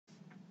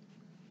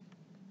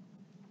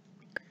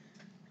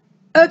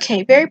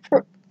Okay, very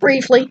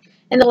briefly,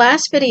 in the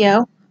last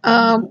video,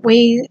 I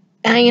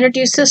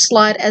introduced this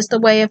slide as the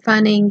way of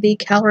finding the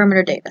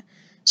calorimeter data.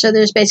 So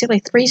there's basically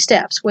 3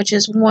 steps, which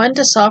is 1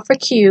 to solve for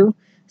Q,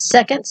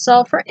 2nd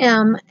solve for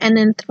M, and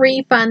then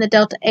 3 find the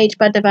delta H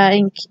by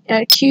dividing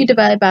Q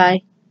divided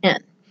by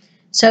N.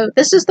 So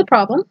this is the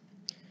problem.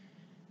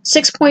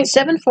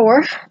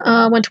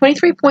 6.74, when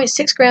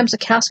 23.6 grams of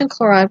calcium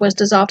chloride was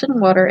dissolved in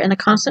water in a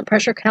constant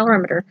pressure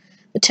calorimeter,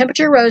 the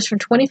temperature rose from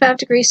 25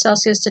 degrees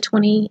Celsius to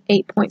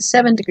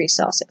 28.7 degrees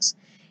Celsius.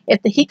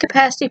 If the heat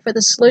capacity for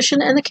the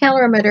solution in the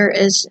calorimeter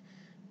is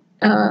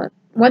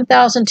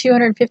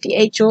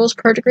 1,258 joules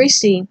per degree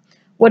C,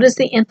 what is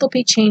the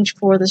enthalpy change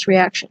for this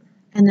reaction?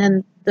 And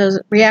then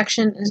the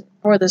reaction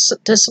or the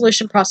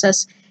dissolution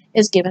process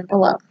is given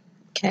below.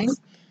 Okay,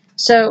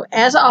 so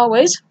as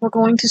always, we're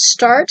going to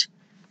start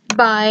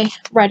by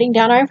writing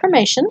down our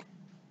information.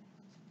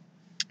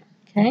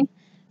 Okay,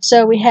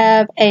 so we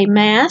have a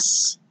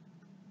mass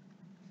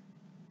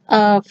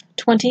of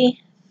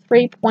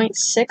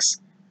 23.6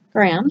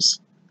 grams.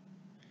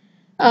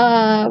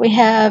 We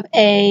have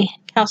a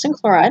calcium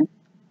chloride.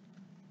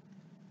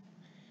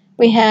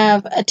 We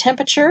have a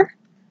temperature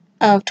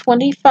of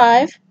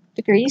 25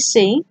 degrees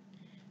C.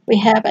 We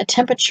have a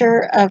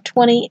temperature of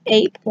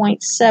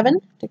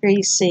 28.7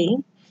 degrees C.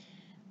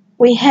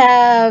 We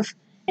have,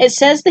 it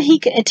says the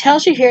heat, it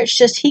tells you here it's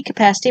just heat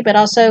capacity, but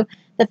also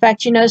the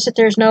fact you notice that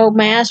there's no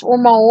mass or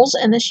moles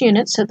in this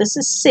unit, so this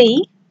is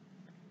C.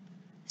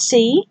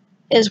 C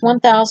is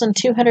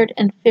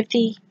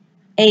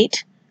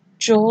 1,258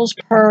 joules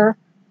per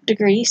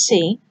degree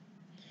C.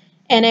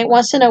 And it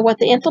wants to know what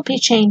the enthalpy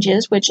change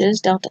is, which is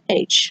delta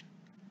H.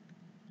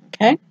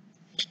 Okay?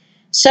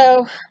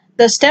 So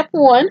the step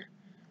 1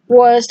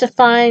 was to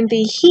find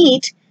the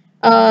heat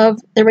of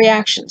the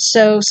reaction.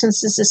 So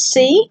since this is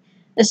C,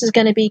 this is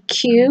going to be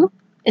Q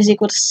is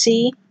equal to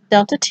C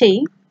delta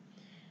T.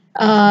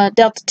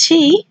 Delta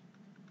T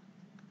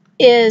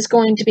is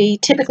going to be,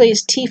 typically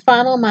is T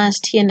final minus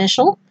T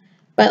initial.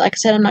 But like I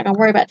said, I'm not going to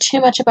worry about too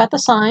much about the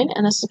sign,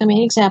 and this is going to be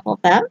an example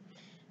of that.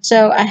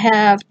 So I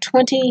have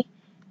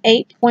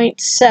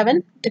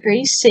 28.7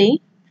 degrees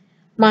C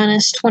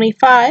minus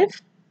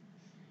 25,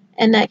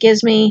 and that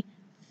gives me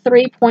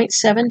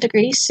 3.7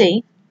 degrees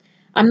C.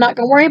 I'm not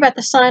going to worry about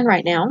the sign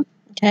right now.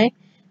 Okay,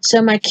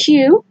 so my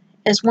Q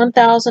is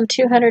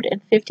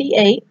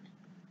 1,258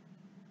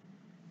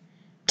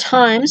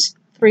 times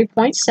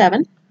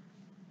 3.7,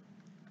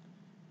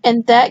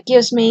 and that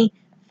gives me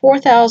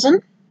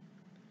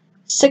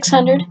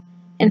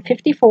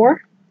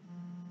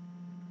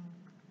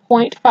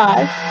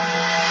 4,654.5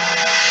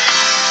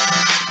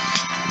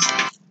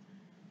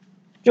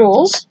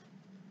 joules.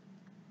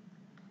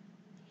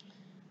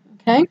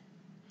 Okay,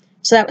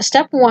 so that was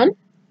step 1.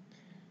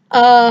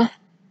 Now,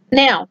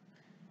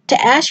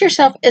 to ask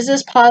yourself, is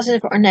this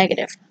positive or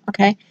negative?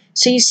 Okay,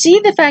 so you see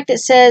the fact it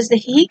says the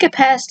heat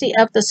capacity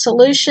of the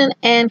solution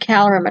and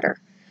calorimeter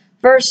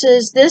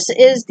versus this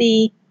is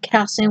the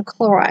calcium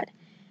chloride.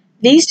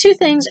 These two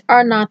things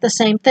are not the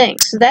same thing.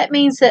 So that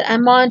means that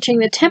I'm monitoring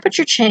the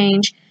temperature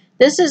change.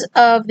 This is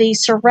of the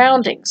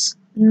surroundings,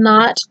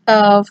 not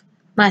of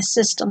my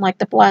system like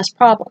the last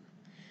problem.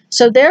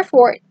 So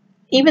therefore,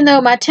 even though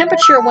my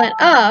temperature went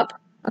up,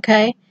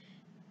 okay,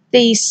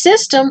 the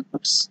system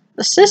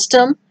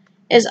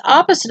is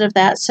opposite of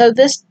that. So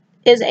this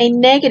is a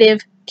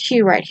negative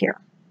Q right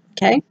here.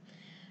 Okay.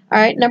 All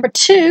right. Number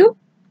 2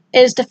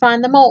 is to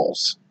find the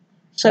moles.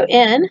 So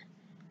N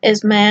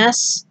is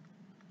mass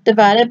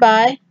divided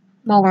by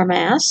molar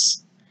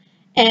mass.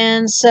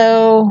 And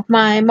so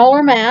my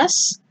molar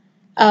mass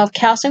of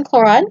calcium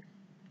chloride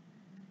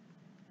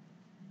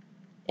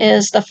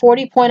is the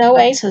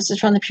 40.08, so this is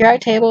from the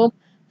periodic table,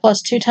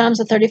 plus 2 times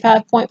the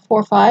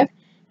 35.45,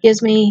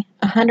 gives me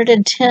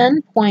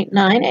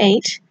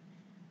 110.98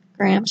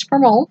 grams per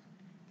mole.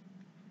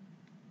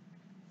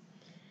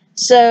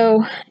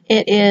 So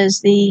it is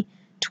the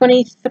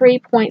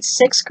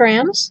 23.6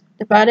 grams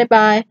divided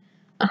by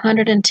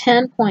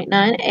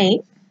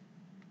 110.98,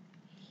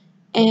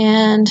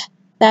 and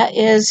that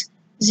is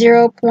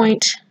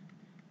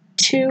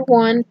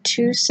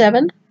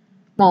 0.2127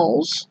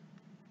 moles.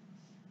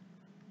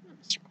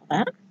 Circle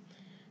that.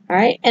 All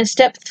right, and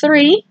step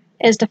 3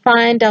 is to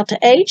find delta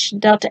H.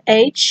 Delta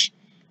H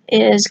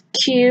is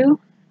Q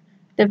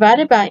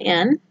divided by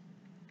N.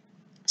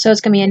 So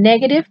it's going to be a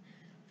negative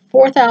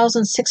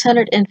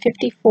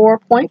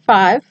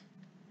 4,654.5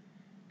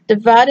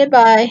 divided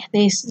by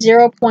the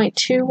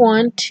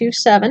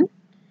 0.2127,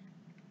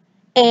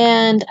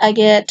 and I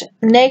get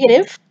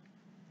negative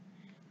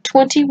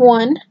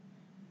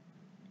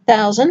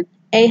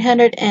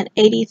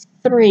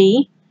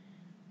 21,883,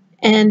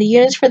 and the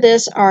units for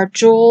this are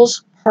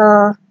joules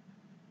per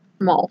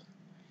mole,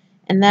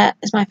 and that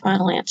is my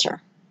final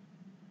answer.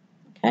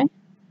 Okay.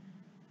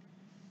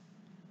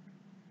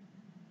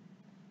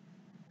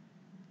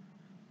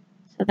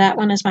 So that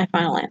one is my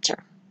final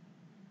answer.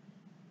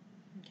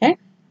 Okay.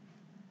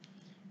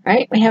 All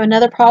right, we have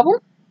another problem.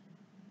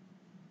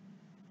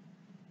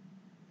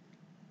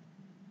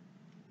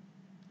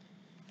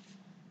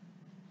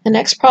 The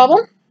next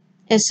problem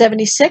is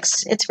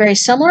 76. It's very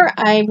similar.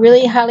 I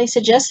really highly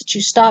suggest that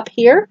you stop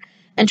here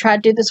and try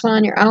to do this one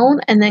on your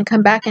own and then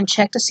come back and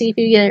check to see if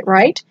you get it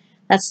right.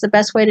 That's the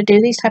best way to do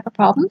these type of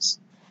problems.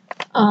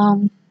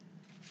 But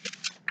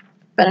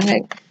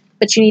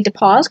you need to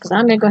pause because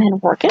I'm going to go ahead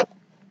and work it.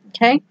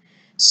 Okay,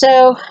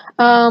 so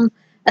a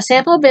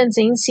sample of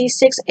benzene,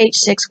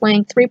 C6H6,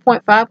 weighing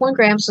 3.51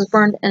 grams was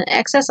burned in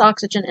excess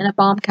oxygen in a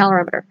bomb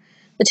calorimeter.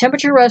 The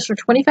temperature rose from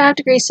 25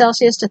 degrees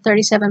Celsius to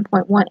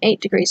 37.18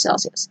 degrees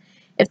Celsius.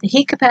 If the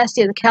heat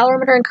capacity of the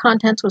calorimeter and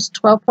contents was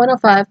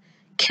 12.05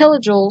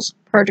 kilojoules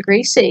per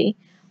degree C,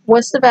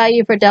 what's the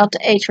value for delta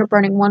H for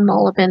burning 1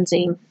 mole of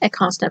benzene at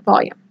constant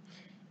volume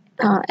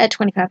at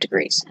 25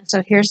 degrees?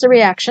 So here's the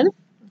reaction.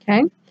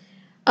 Okay,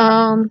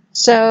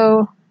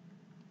 so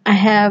I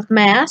have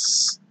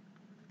mass,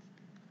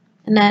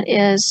 and that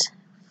is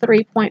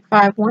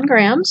 3.51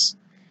 grams,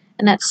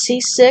 and that's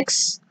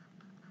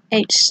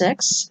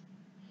C6H6.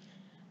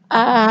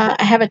 I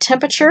have a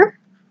temperature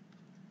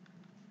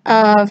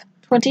of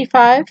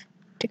 25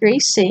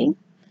 degrees C.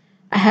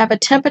 I have a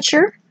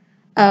temperature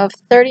of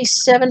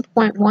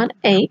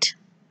 37.18.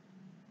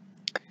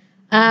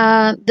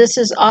 This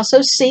is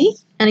also C,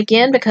 and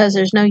again, because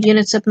there's no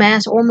units of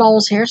mass or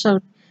moles here, so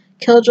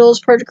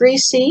kilojoules per degree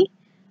C.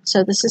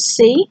 So this is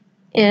C,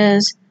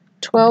 is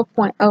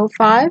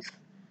 12.05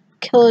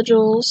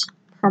 kilojoules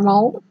per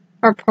mole,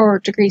 or per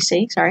degree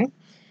C, sorry.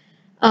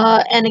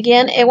 And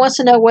again, it wants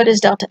to know what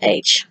is delta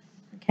H.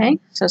 Okay,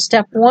 so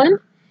step 1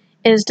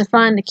 is to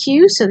find the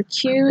Q. So the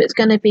Q is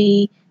going to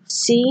be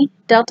C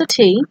delta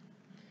T.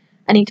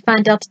 I need to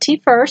find delta T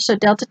first, so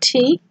delta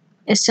T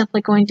is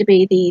simply going to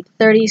be the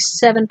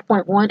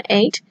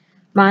 37.18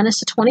 minus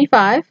the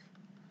 25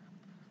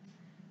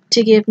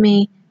 to give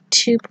me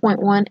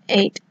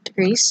 2.18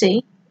 degrees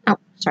C. Oh,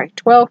 sorry,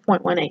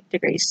 12.18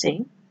 degrees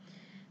C.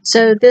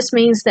 So this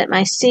means that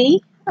my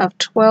C of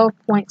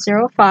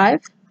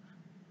 12.05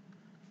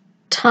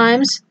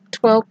 times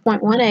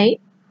 12.18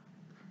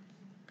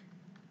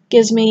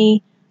 gives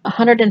me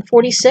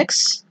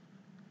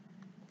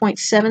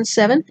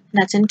 146.77, and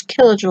that's in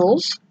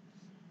kilojoules.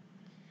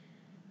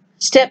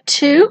 Step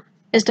 2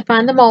 is to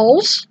find the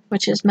moles,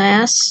 which is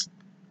mass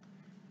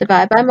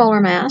divided by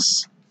molar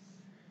mass.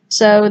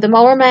 So the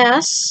molar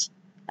mass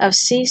of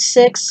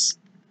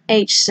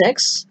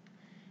C6H6,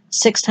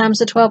 6 times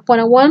the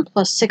 12.01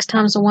 plus 6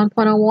 times the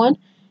 1.01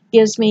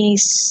 gives me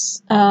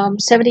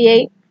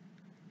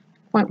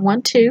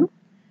 78.12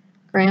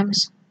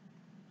 grams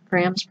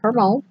per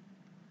mole.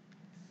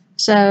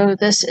 So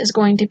this is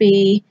going to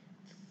be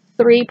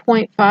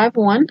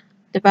 3.51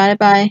 divided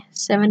by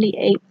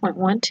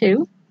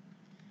 78.12,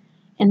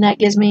 and that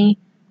gives me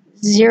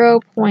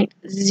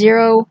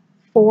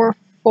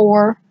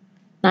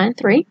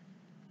 0.04493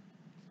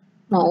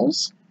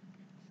 moles.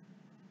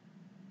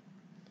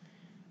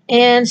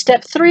 And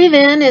step 3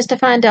 then is to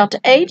find delta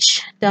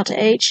H. Delta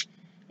H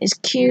is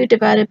Q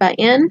divided by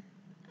N.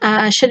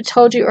 I should have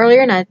told you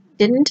earlier, and I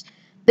didn't.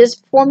 This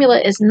formula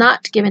is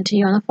not given to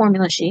you on the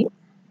formula sheet.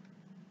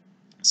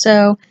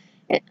 So,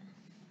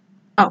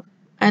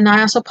 and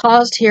I also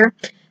paused here.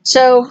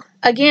 So,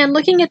 again,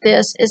 looking at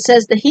this, it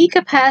says the heat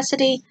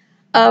capacity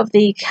of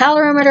the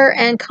calorimeter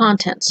and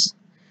contents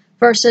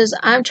versus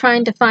I'm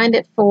trying to find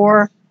it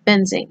for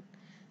benzene.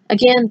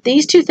 Again,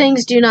 these two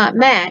things do not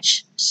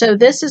match, so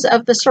this is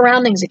of the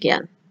surroundings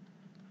again,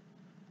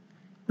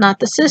 not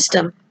the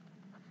system.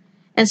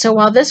 And so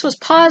while this was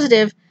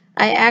positive,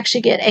 I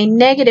actually get a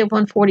negative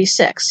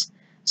 146.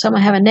 So I'm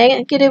going to have a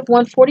negative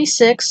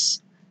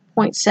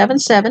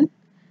 146.77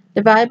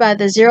 divided by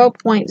the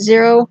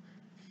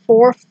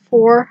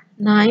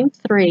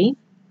 0.04493,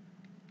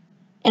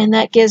 and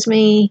that gives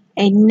me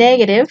a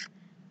negative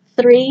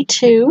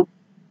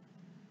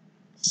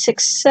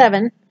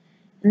 3267,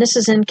 and this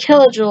is in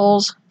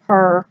kilojoules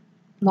per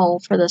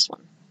mole for this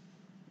one.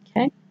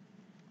 Okay,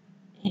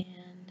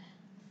 and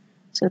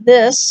so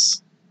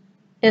this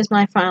is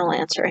my final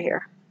answer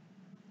here.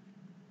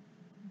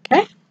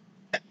 Okay,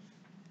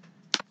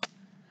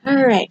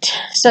 all right,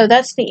 so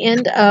that's the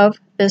end of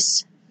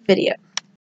this video.